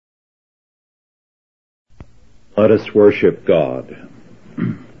Let us worship God.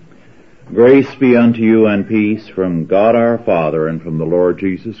 Grace be unto you and peace from God our Father and from the Lord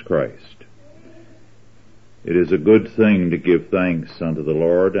Jesus Christ. It is a good thing to give thanks unto the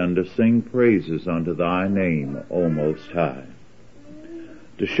Lord and to sing praises unto thy name, O Most High.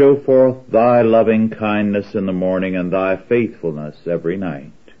 To show forth thy loving kindness in the morning and thy faithfulness every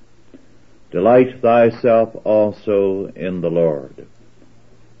night. Delight thyself also in the Lord,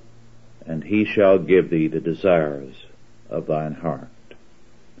 and he shall give thee the desires of thine heart.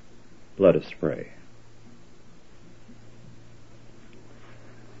 Let us pray.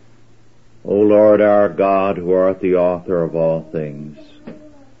 O Lord our God, who art the author of all things,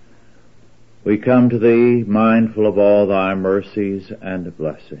 we come to thee mindful of all thy mercies and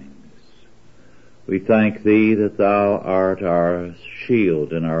blessings. We thank thee that thou art our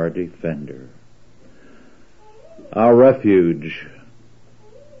shield and our defender, our refuge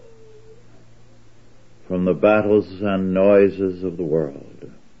from the battles and noises of the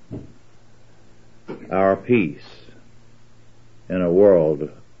world, our peace in a world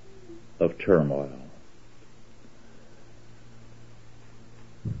of turmoil.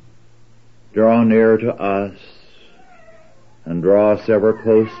 Draw near to us and draw us ever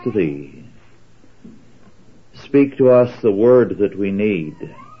close to thee. Speak to us the word that we need.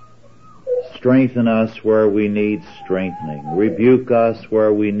 Strengthen us where we need strengthening. Rebuke us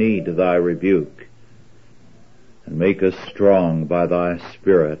where we need thy rebuke. And make us strong by thy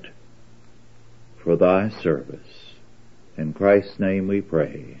Spirit for thy service. In Christ's name we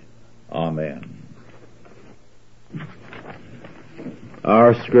pray. Amen.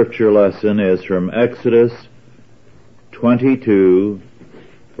 Our scripture lesson is from Exodus 22,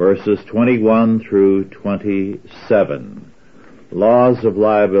 verses 21 through 27. Laws of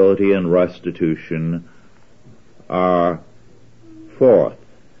liability and restitution are fourth.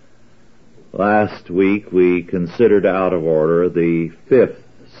 Last week we considered out of order the fifth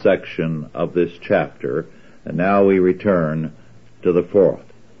section of this chapter, and now we return to the fourth.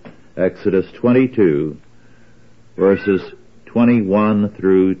 Exodus 22, verses 21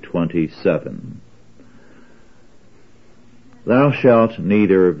 through 27. Thou shalt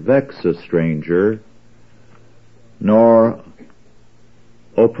neither vex a stranger, nor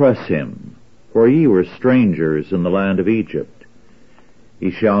oppress him, for ye were strangers in the land of Egypt. Ye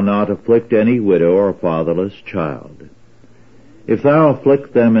shall not afflict any widow or fatherless child. If thou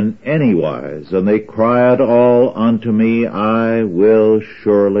afflict them in any wise, and they cry at all unto me, I will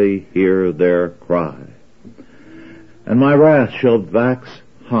surely hear their cry. And my wrath shall wax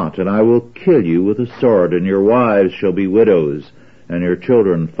hot, and I will kill you with a sword, and your wives shall be widows, and your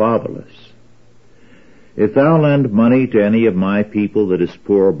children fatherless. If thou lend money to any of my people that is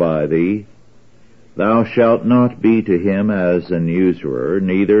poor by thee, thou shalt not be to him as an usurer,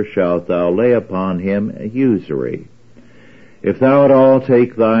 neither shalt thou lay upon him a usury. If thou at all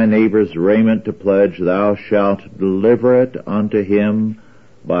take thy neighbor's raiment to pledge, thou shalt deliver it unto him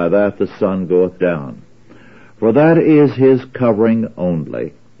by that the sun goeth down. For that is his covering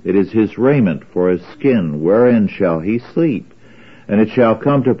only. It is his raiment for his skin, wherein shall he sleep. And it shall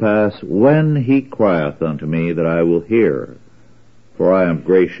come to pass, when he crieth unto me, that I will hear, for I am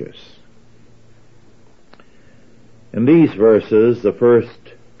gracious. In these verses, the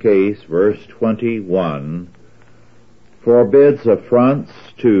first case, verse 21, forbids affronts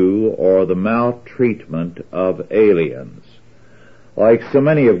to or the maltreatment of aliens. Like so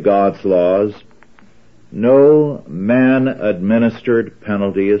many of God's laws, no man-administered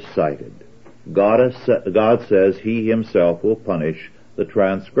penalty is cited. God says he himself will punish the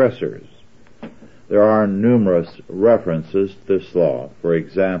transgressors. There are numerous references to this law. For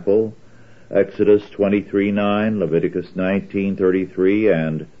example, Exodus 23:9, Leviticus 19:33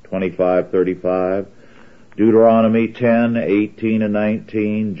 and 25:35, Deuteronomy 10:18 and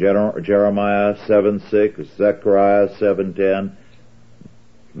 19, Jeremiah 7:6, Zechariah 7:10,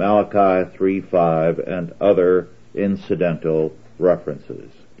 Malachi 3:5, and other incidental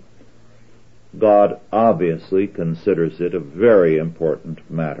references. God obviously considers it a very important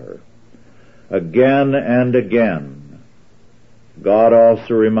matter. Again and again, God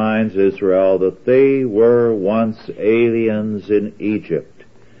also reminds Israel that they were once aliens in Egypt,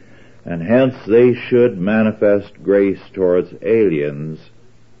 and hence they should manifest grace towards aliens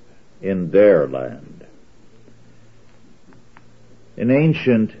in their land. In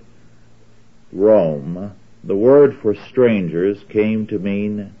ancient Rome, the word for strangers came to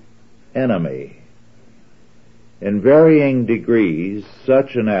mean enemy. In varying degrees,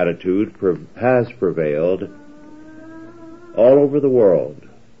 such an attitude has prevailed all over the world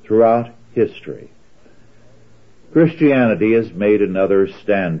throughout history. Christianity has made another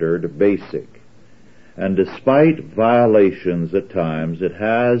standard basic, and despite violations at times, it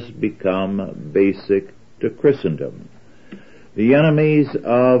has become basic to Christendom. The enemies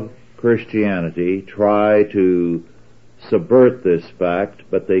of Christianity try to subvert this fact,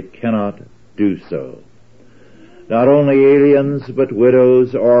 but they cannot do so. Not only aliens, but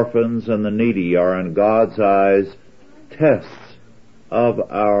widows, orphans, and the needy are in God's eyes tests of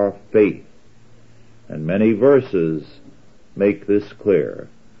our faith. And many verses make this clear,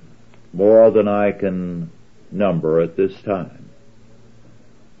 more than I can number at this time.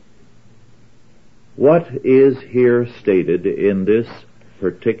 What is here stated in this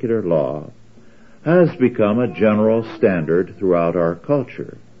particular law has become a general standard throughout our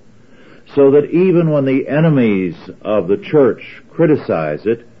culture, so that even when the enemies of the church criticize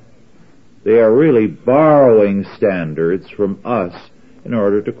it, they are really borrowing standards from us in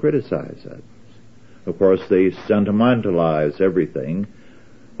order to criticize us. Of course, they sentimentalize everything,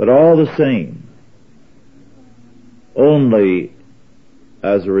 but all the same, only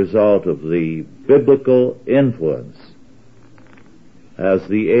as a result of the biblical influence has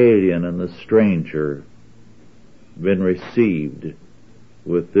the alien and the stranger been received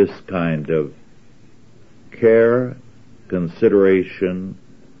with this kind of care, consideration,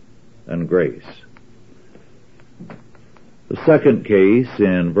 and grace. The second case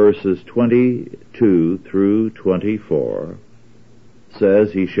in verses 22 through 24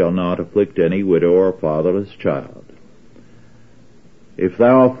 says, "He shall not afflict any widow or fatherless child. If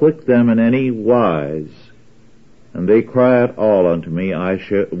thou afflict them in any wise, and they cry at all unto me, I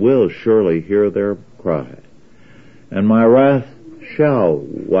will surely hear their cry, and my wrath shall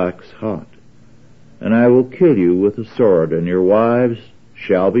wax hot, and I will kill you with the sword, and your wives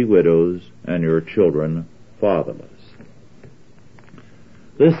shall be widows, and your children fatherless."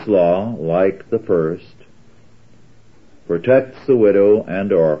 This law, like the first, protects the widow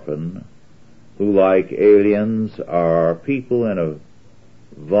and orphan, who, like aliens, are people in a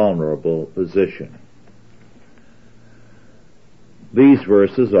vulnerable position. These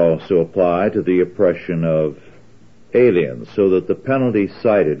verses also apply to the oppression of aliens, so that the penalty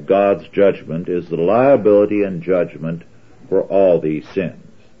cited, God's judgment, is the liability and judgment for all these sins.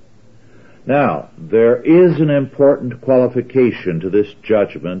 Now, there is an important qualification to this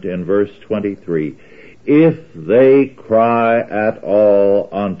judgment in verse 23. If they cry at all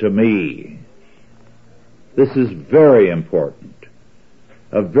unto me. This is very important,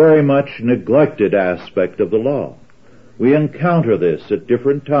 a very much neglected aspect of the law. We encounter this at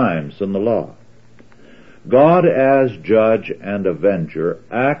different times in the law. God, as judge and avenger,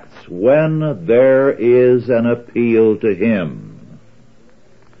 acts when there is an appeal to Him.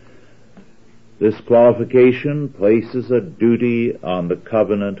 This qualification places a duty on the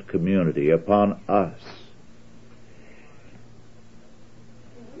covenant community, upon us.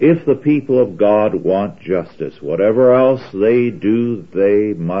 If the people of God want justice, whatever else they do,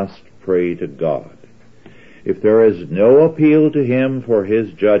 they must pray to God. If there is no appeal to Him for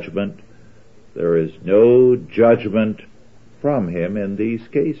His judgment, there is no judgment from Him in these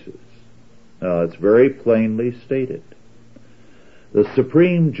cases. Now, it's very plainly stated. The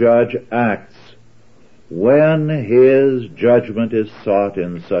supreme judge acts when His judgment is sought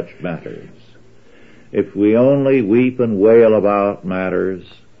in such matters. If we only weep and wail about matters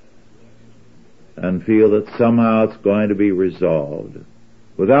and feel that somehow it's going to be resolved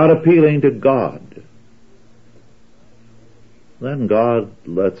without appealing to God, then God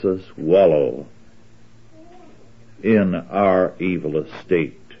lets us wallow in our evil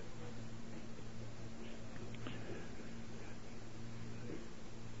estate.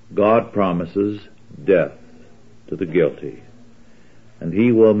 God promises death to the guilty, and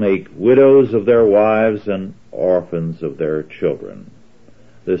He will make widows of their wives and orphans of their children.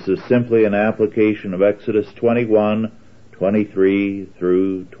 This is simply an application of Exodus 21:23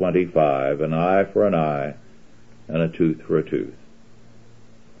 through 25, an eye for an eye and a tooth for a tooth.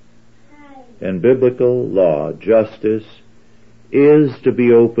 In biblical law, justice is to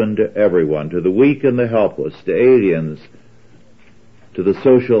be open to everyone, to the weak and the helpless, to aliens, to the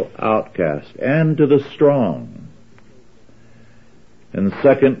social outcast, and to the strong. In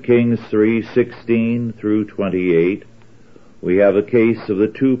 2 Kings 3:16 through 28, we have a case of the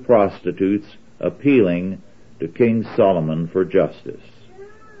two prostitutes appealing to King Solomon for justice.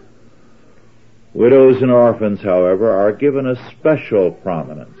 Widows and orphans, however, are given a special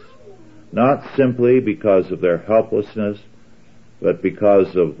prominence, not simply because of their helplessness, but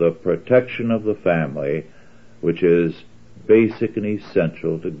because of the protection of the family, which is basic and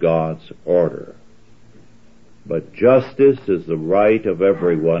essential to God's order. But justice is the right of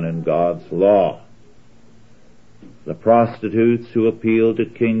everyone in God's law. The prostitutes who appealed to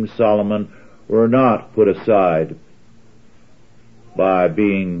King Solomon were not put aside by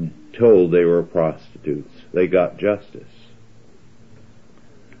being told they were prostitutes. They got justice.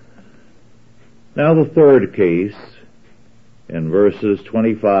 Now the third case, in verses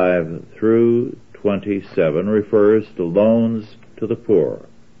 25 through 27, refers to loans to the poor.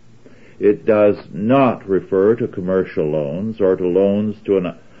 It does not refer to commercial loans or to loans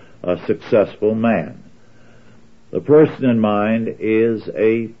to a successful man. The person in mind is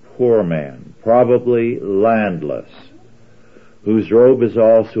a poor man, probably landless, whose robe is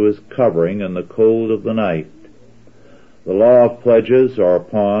also his covering in the cold of the night. The law of pledges or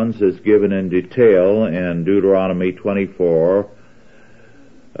pawns is given in detail in Deuteronomy 24,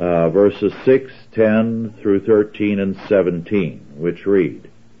 verses 6, 10 through 13 and 17, which read,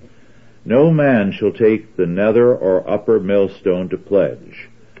 "No man shall take the nether or upper millstone to pledge,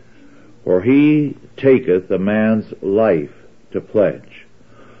 for he taketh a man's life to pledge.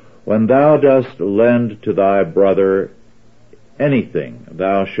 When thou dost lend to thy brother anything,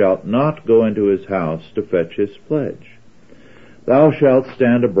 thou shalt not go into his house to fetch his pledge. Thou shalt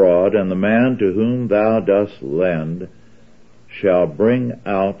stand abroad, and the man to whom thou dost lend shall bring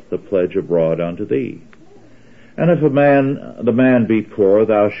out the pledge abroad unto thee. And if the man be poor,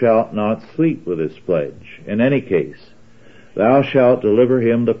 thou shalt not sleep with his pledge. In any case, thou shalt deliver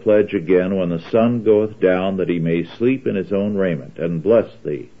him the pledge again when the sun goeth down, that he may sleep in his own raiment, and bless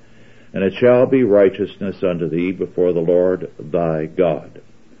thee. And it shall be righteousness unto thee before the Lord thy God.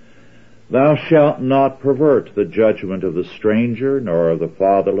 Thou shalt not pervert the judgment of the stranger, nor of the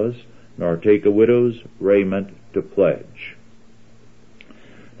fatherless, nor take a widow's raiment to pledge."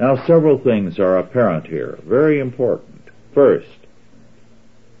 Now several things are apparent here, very important. First,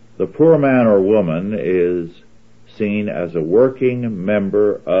 the poor man or woman is seen as a working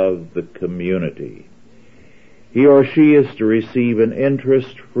member of the community. He or she is to receive an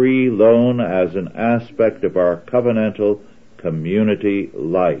interest-free loan as an aspect of our covenantal community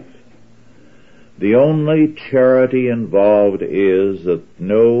life. The only charity involved is that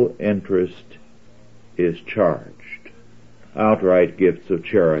no interest is charged. Outright gifts of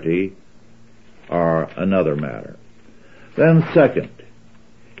charity are another matter. Then second,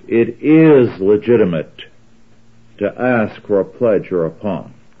 it is legitimate to ask for a pledge or a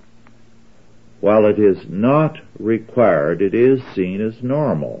pawn. While it is not required, it is seen as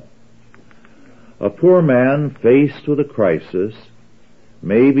normal. A poor man faced with a crisis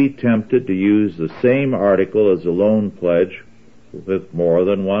may be tempted to use the same article as a loan pledge with more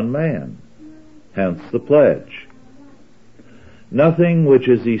than one man. Hence the pledge. Nothing which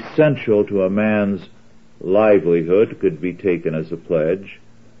is essential to a man's livelihood could be taken as a pledge,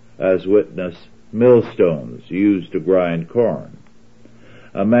 as witness millstones used to grind corn.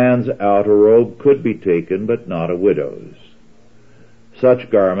 A man's outer robe could be taken, but not a widow's. Such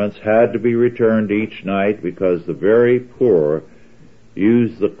garments had to be returned each night because the very poor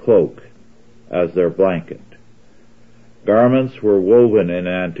used the cloak as their blanket. Garments were woven in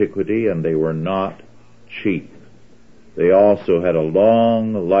antiquity, and they were not cheap. They also had a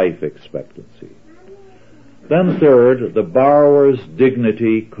long life expectancy. Then third, the borrower's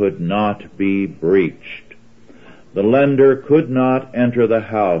dignity could not be breached. The lender could not enter the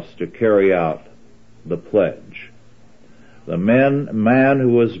house to carry out the pledge. The man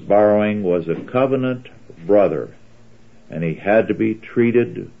who was borrowing was a covenant brother, and he had to be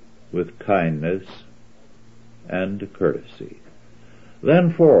treated with kindness and courtesy.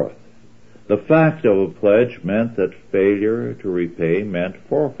 Then fourth, the fact of a pledge meant that failure to repay meant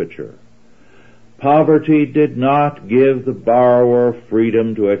forfeiture. Poverty did not give the borrower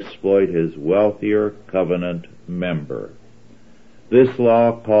freedom to exploit his wealthier covenant member. This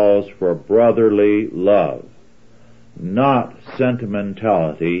law calls for brotherly love, not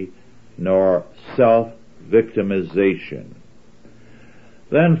sentimentality nor self-victimization.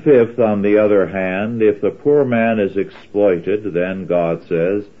 Then fifth, on the other hand, if the poor man is exploited, then God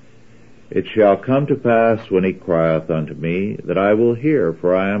says, "It shall come to pass when he crieth unto me, that I will hear,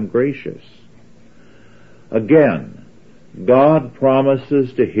 for I am gracious." Again, God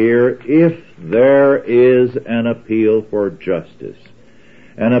promises to hear if there is an appeal for justice,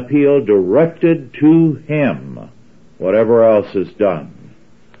 an appeal directed to him, whatever else is done.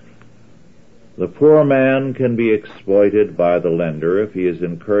 The poor man can be exploited by the lender if he is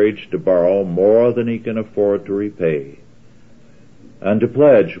encouraged to borrow more than he can afford to repay, and to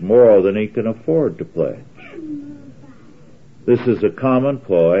pledge more than he can afford to pledge. This is a common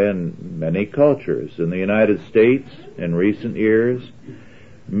ploy in many cultures. In the United States, in recent years,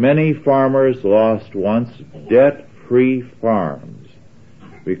 many farmers lost once debt-free farms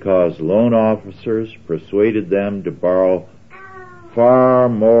because loan officers persuaded them to borrow far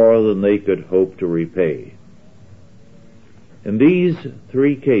more than they could hope to repay. In these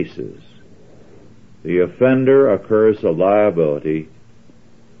three cases, the offender incurs a liability,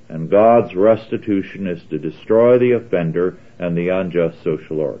 and God's restitution is to destroy the offender and the unjust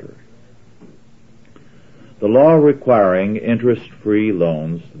social order. The law requiring interest-free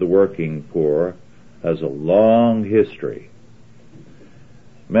loans to the working poor has a long history.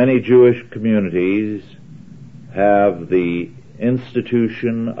 Many Jewish communities have the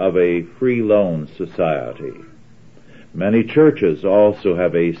institution of a free loan society. Many churches also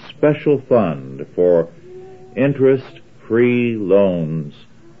have a special fund for interest-free loans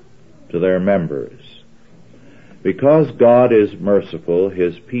to their members. Because God is merciful,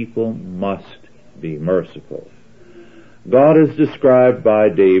 His people must be merciful. God is described by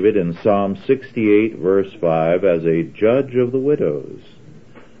David in Psalm 68 verse 5 as a judge of the widows,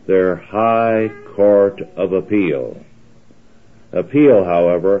 their high court of appeal. Appeal,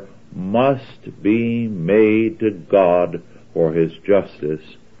 however, must be made to God for His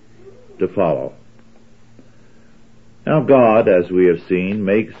justice to follow. Now God, as we have seen,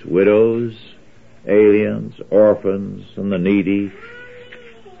 makes widows, aliens, orphans, and the needy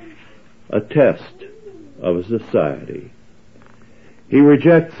a test of a society. He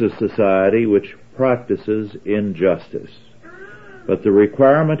rejects a society which practices injustice. But the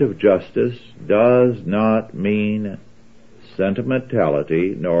requirement of justice does not mean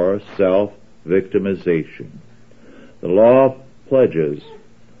sentimentality nor self-victimization. The law pledges,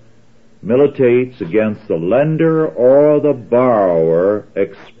 militates against the lender or the borrower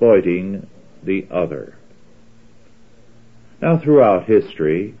exploiting the other. Now, throughout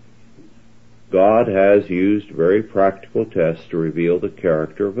history, God has used very practical tests to reveal the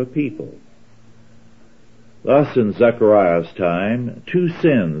character of a people. Thus, in Zechariah's time, two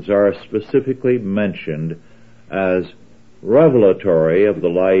sins are specifically mentioned as revelatory of the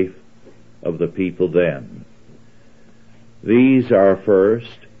life of the people then. These are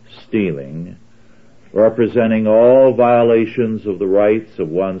first, stealing, representing all violations of the rights of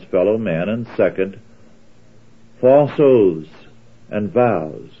one's fellow men, and second, false oaths and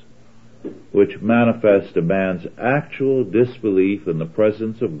vows, which manifest a man's actual disbelief in the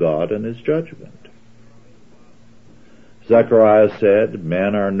presence of God and His judgment. Zechariah said,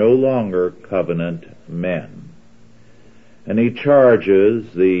 men are no longer covenant men. And he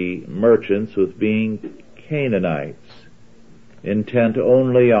charges the merchants with being Canaanites, intent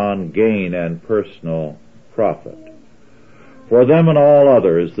only on gain and personal profit. For them and all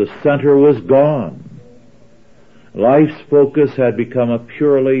others, the center was gone. Life's focus had become a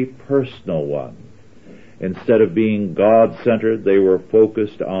purely personal one. Instead of being God-centered, they were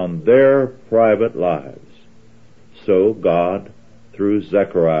focused on their private lives. So God, through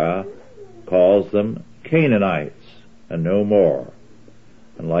Zechariah, calls them Canaanites and no more.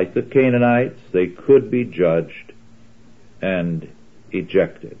 And like the Canaanites, they could be judged and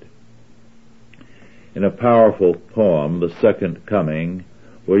ejected. In a powerful poem, The Second Coming,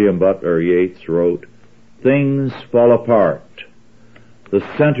 William Butler Yeats wrote, "Things fall apart. The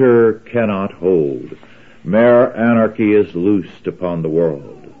center cannot hold. Mere anarchy is loosed upon the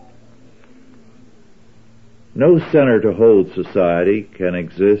world." No center to hold society can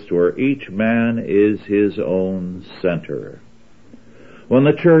exist where each man is his own center. When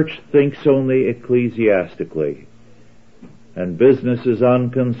the church thinks only ecclesiastically, and business is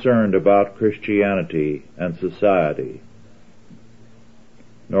unconcerned about Christianity and society,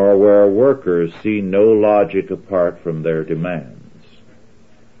 nor where workers see no logic apart from their demands.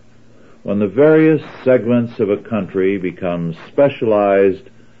 When the various segments of a country become specialized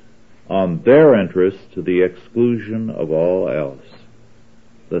on their interests to the exclusion of all else,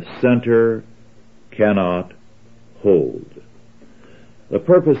 the center cannot hold. The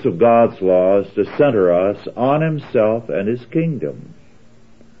purpose of God's law is to center us on Himself and His kingdom.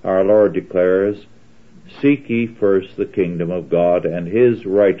 Our Lord declares, "Seek ye first the kingdom of God and His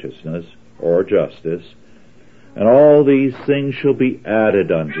righteousness," or justice, "and all these things shall be added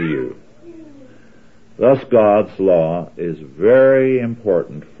unto you." Thus God's law is very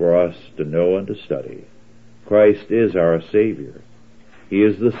important for us to know and to study. Christ is our Savior. He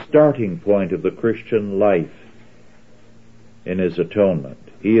is the starting point of the Christian life in His atonement.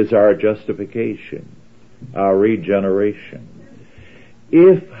 He is our justification, our regeneration.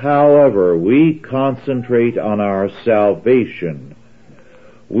 If, however, we concentrate on our salvation,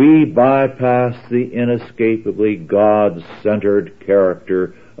 we bypass the inescapably God-centered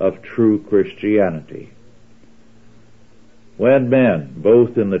character of true Christianity. When men,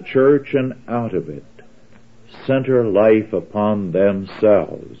 both in the church and out of it, center life upon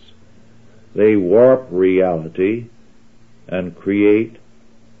themselves, they warp reality and create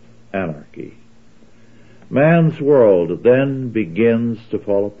anarchy. Man's world then begins to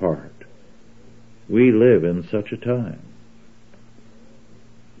fall apart. We live in such a time.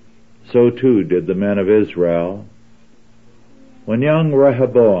 So too did the men of Israel when young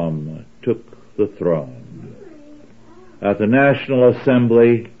Rehoboam took the throne. At the National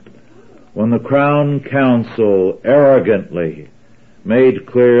Assembly, when the Crown Council arrogantly made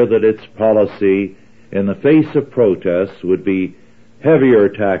clear that its policy in the face of protests would be heavier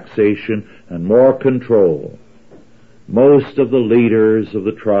taxation and more control, most of the leaders of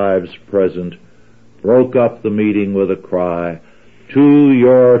the tribes present broke up the meeting with a cry, "To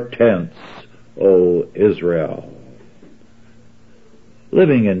your tents, O Israel."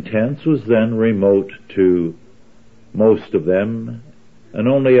 Living in tents was then remote to most of them, and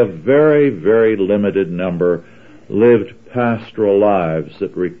only a very, very limited number lived pastoral lives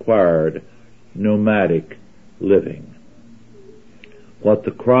that required nomadic living. What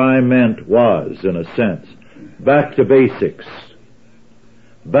the cry meant was, in a sense, back to basics,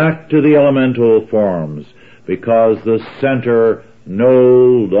 back to the elemental forms, because the center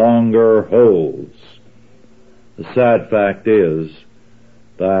no longer holds. The sad fact is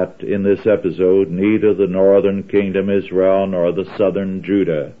that in this episode neither the northern kingdom Israel nor the southern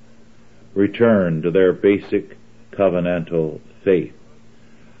Judah returned to their basic covenantal faith.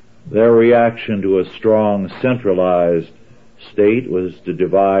 Their reaction to a strong centralized state was to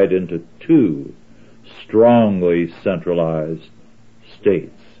divide into two strongly centralized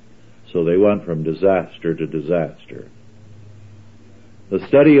states. So they went from disaster to disaster. The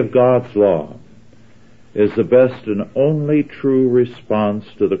study of God's law is the best and only true response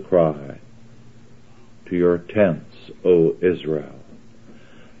to the cry, "To your tents, O Israel."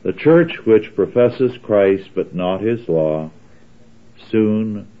 The church which professes Christ but not his law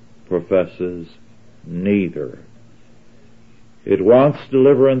soon professes neither. It wants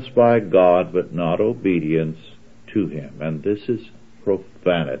deliverance by God but not obedience to him, and this is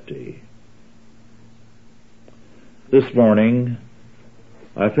profanity. This morning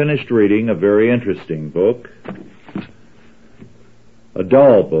I finished reading a very interesting book, a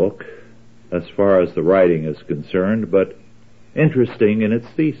dull book as far as the writing is concerned, but interesting in its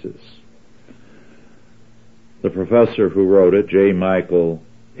thesis. The professor who wrote it, J. Michael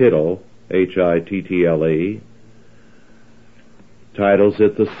Hittle, Hittle, titles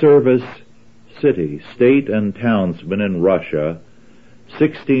it "The Service City, State and Townsman in Russia,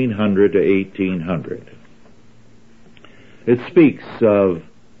 1600 to 1800. It speaks of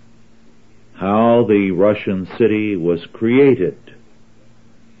how the Russian city was created,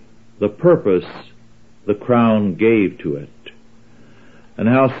 the purpose the crown gave to it, and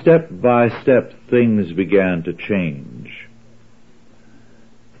how step by step things began to change.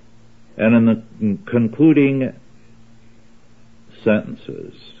 And in the concluding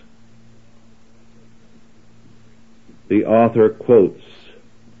sentences, the author quotes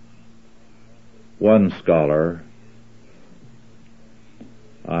one scholar,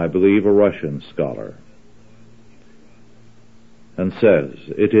 I believe a Russian scholar, and says,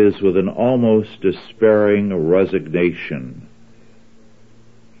 it is with an almost despairing resignation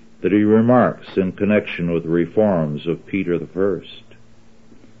that he remarks in connection with the reforms of Peter I.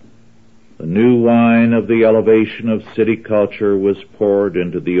 The new wine of the elevation of city culture was poured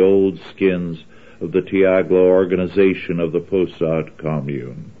into the old skins of the Tiaglo organization of the Posad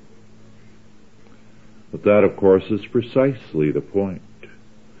commune. But that, of course, is precisely the point.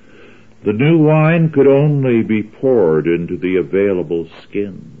 The new wine could only be poured into the available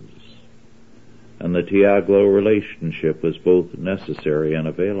skins, and the Tiaglo relationship was both necessary and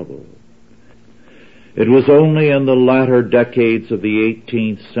available. It was only in the latter decades of the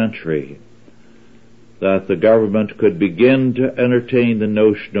 18th century that the government could begin to entertain the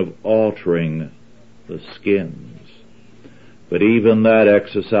notion of altering the skins. But even that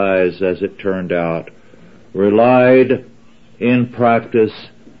exercise, as it turned out, relied in practice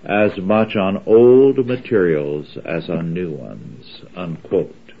as much on old materials as on new ones,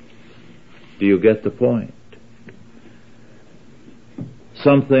 unquote. Do you get the point?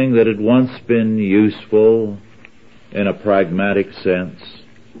 Something that had once been useful in a pragmatic sense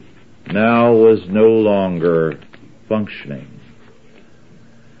now was no longer functioning.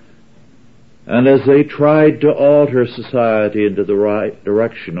 And as they tried to alter society into the right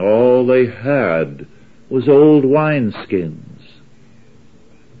direction, all they had was old wineskins.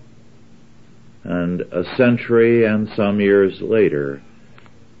 And a century and some years later,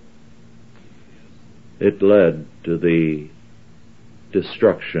 it led to the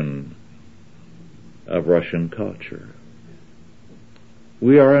destruction of Russian culture.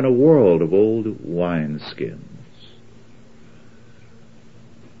 We are in a world of old wineskins.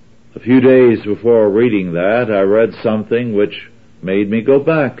 few days before reading that, I read something which made me go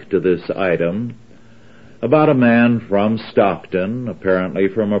back to this item about a man from Stockton, apparently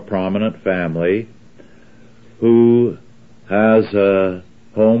from a prominent family, who has a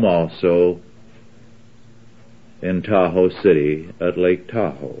home also in Tahoe City at Lake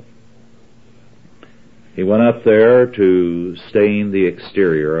Tahoe. He went up there to stain the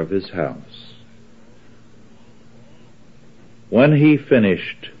exterior of his house. When he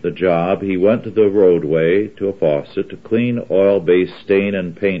finished the job, he went to the roadway to a faucet to clean oil-based stain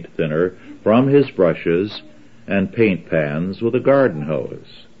and paint thinner from his brushes and paint pans with a garden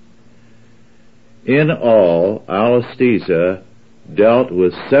hose. In all, Alastisa dealt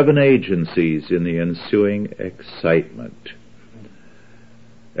with 7 agencies in the ensuing excitement.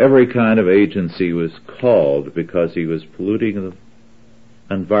 Every kind of agency was called because he was polluting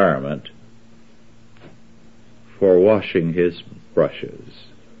the environment for washing his brushes.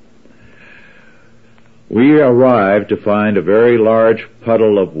 We arrived to find a very large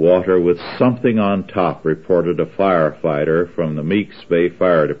puddle of water with something on top, reported a firefighter from the Meeks Bay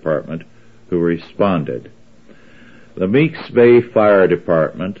Fire Department who responded. The Meeks Bay Fire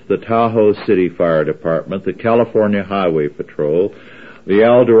Department, the Tahoe City Fire Department, the California Highway Patrol, the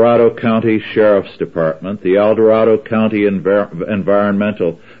El Dorado County Sheriff's Department, the El Dorado County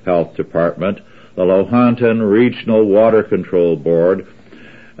Environmental Health Department, the Lohanton Regional Water Control Board,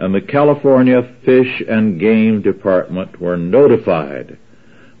 and the California Fish and Game Department were notified.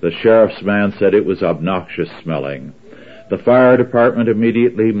 The sheriff's man said it was obnoxious smelling. The fire department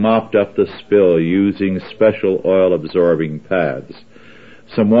immediately mopped up the spill using special oil-absorbing pads.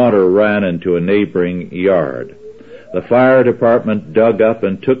 Some water ran into a neighboring yard. The fire department dug up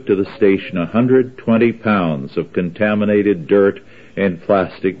and took to the station 120 pounds of contaminated dirt in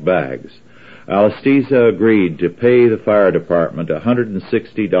plastic bags. Alastisa agreed to pay the fire department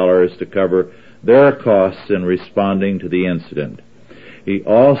 $160 to cover their costs in responding to the incident. He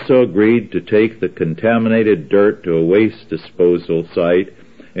also agreed to take the contaminated dirt to a waste disposal site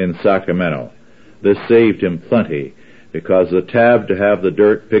in Sacramento. This saved him plenty, because the tab to have the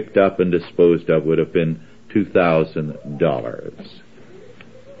dirt picked up and disposed of would have been $2,000.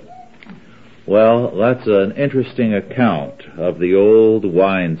 Well, that's an interesting account of the old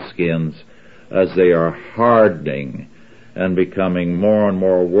wineskins as they are hardening and becoming more and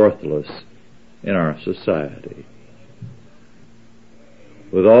more worthless in our society.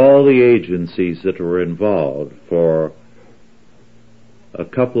 With all the agencies that were involved for a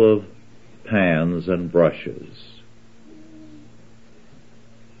couple of pans and brushes,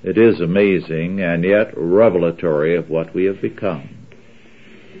 it is amazing and yet revelatory of what we have become.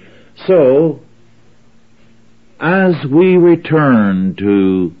 So, as we return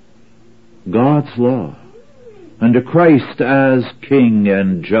to God's law, and to Christ as King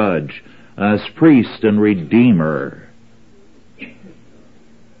and Judge, as Priest and Redeemer,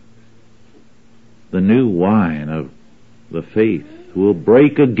 the new wine of the faith will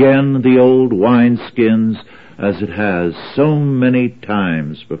break again the old wineskins as it has so many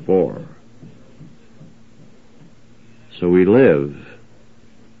times before. So we live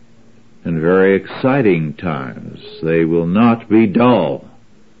in very exciting times. They will not be dull.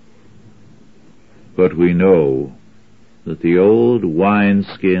 But we know that the old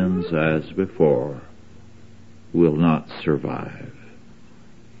wineskins, as before, will not survive.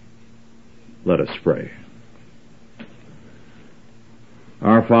 Let us pray.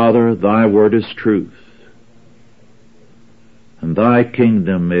 Our Father, thy word is truth, and thy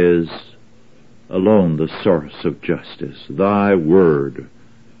kingdom is alone the source of justice. Thy word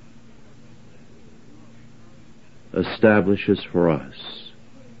establishes for us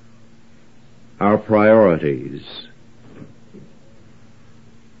our priorities,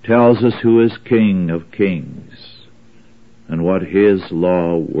 tells us who is King of Kings and what his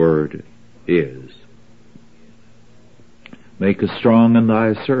law word is. Make us strong in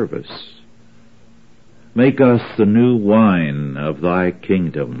thy service. Make us the new wine of thy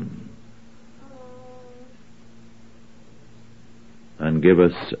kingdom, and give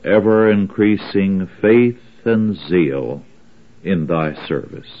us ever increasing faith and zeal in thy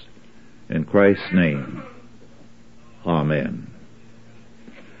service. In Christ's name, amen.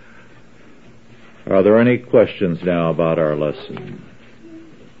 Are there any questions now about our lesson?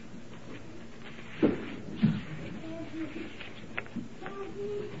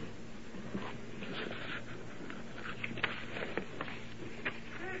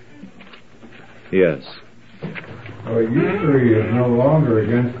 Yes. Usury is no longer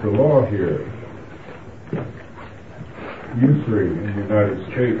against the law here. Usury in the United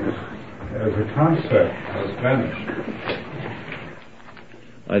States as a concept has vanished.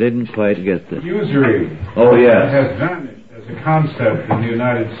 I didn't quite get this. Usury. Oh, yes. Has vanished as a concept in the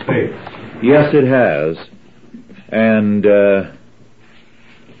United States. Yes, it has. And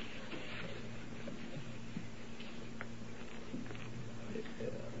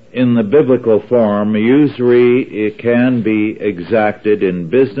in the biblical form, usury, it can be exacted in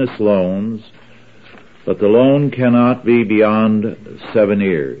business loans, but the loan cannot be beyond 6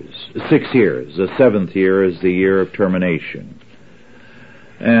 years. The 7th year is the year of termination.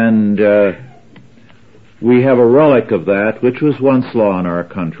 And we have a relic of that, which was once law in our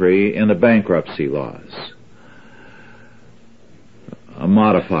country, in the bankruptcy laws. A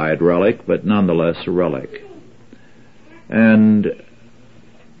modified relic, but nonetheless a relic. And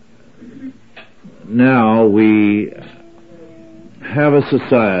now we have a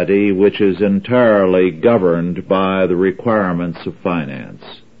society which is entirely governed by the requirements of finance,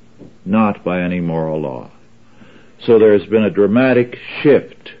 not by any moral law. So there's been a dramatic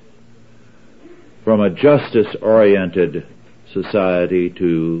shift from a justice-oriented society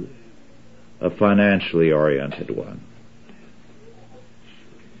to a financially oriented one.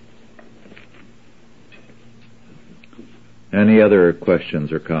 Any other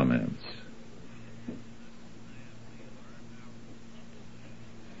questions or comments?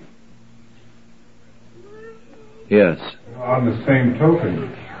 Yes. On the same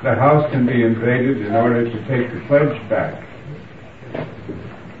token, the house can be invaded in order to take the pledge back.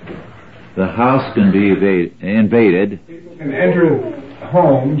 The house can be invaded. People can enter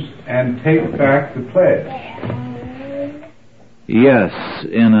homes and take back the pledge. Yes,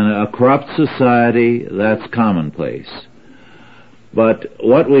 in a corrupt society, that's commonplace. But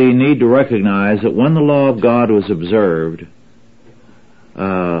what we need to recognize that when the law of God was observed,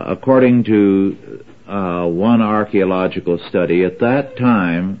 according to one archaeological study, at that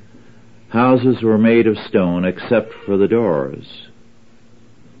time, houses were made of stone except for the doors.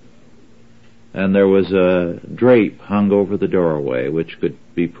 And there was a drape hung over the doorway which could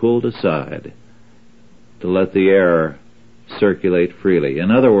be pulled aside to let the air circulate freely.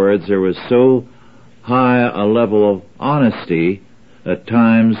 In other words, there was so high a level of honesty at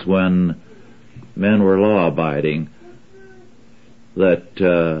times when men were law-abiding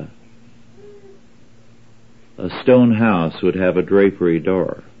that a stone house would have a drapery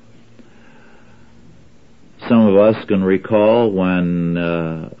door. Some of us can recall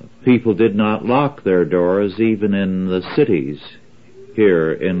when people did not lock their doors even in the cities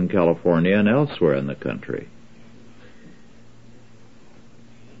here in California and elsewhere in the country.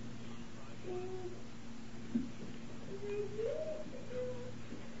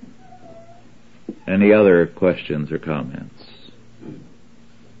 Any other questions or comments?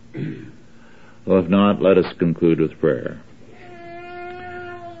 Well, if not, let us conclude with prayer.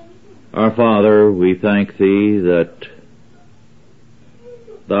 Our Father, we thank Thee that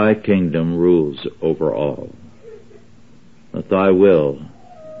Thy kingdom rules over all, that Thy will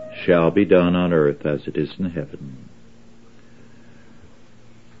shall be done on earth as it is in heaven.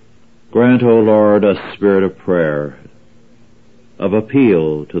 Grant, O Lord, a spirit of prayer, of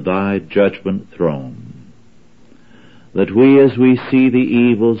appeal to Thy judgment throne, that we, as we see the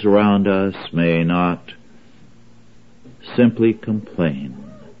evils around us, may not simply complain,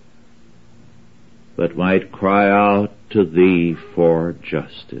 but might cry out to Thee for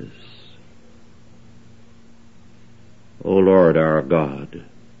justice. O Lord our God,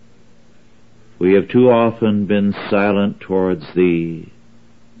 we have too often been silent towards Thee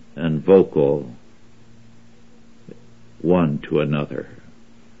and vocal one to another.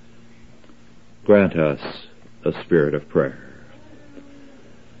 Grant us a spirit of prayer.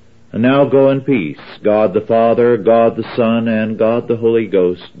 And now go in peace. God the Father, God the Son, and God the Holy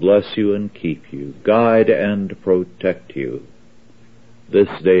Ghost bless you and keep you, guide and protect you this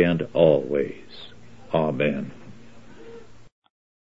day and always. Amen.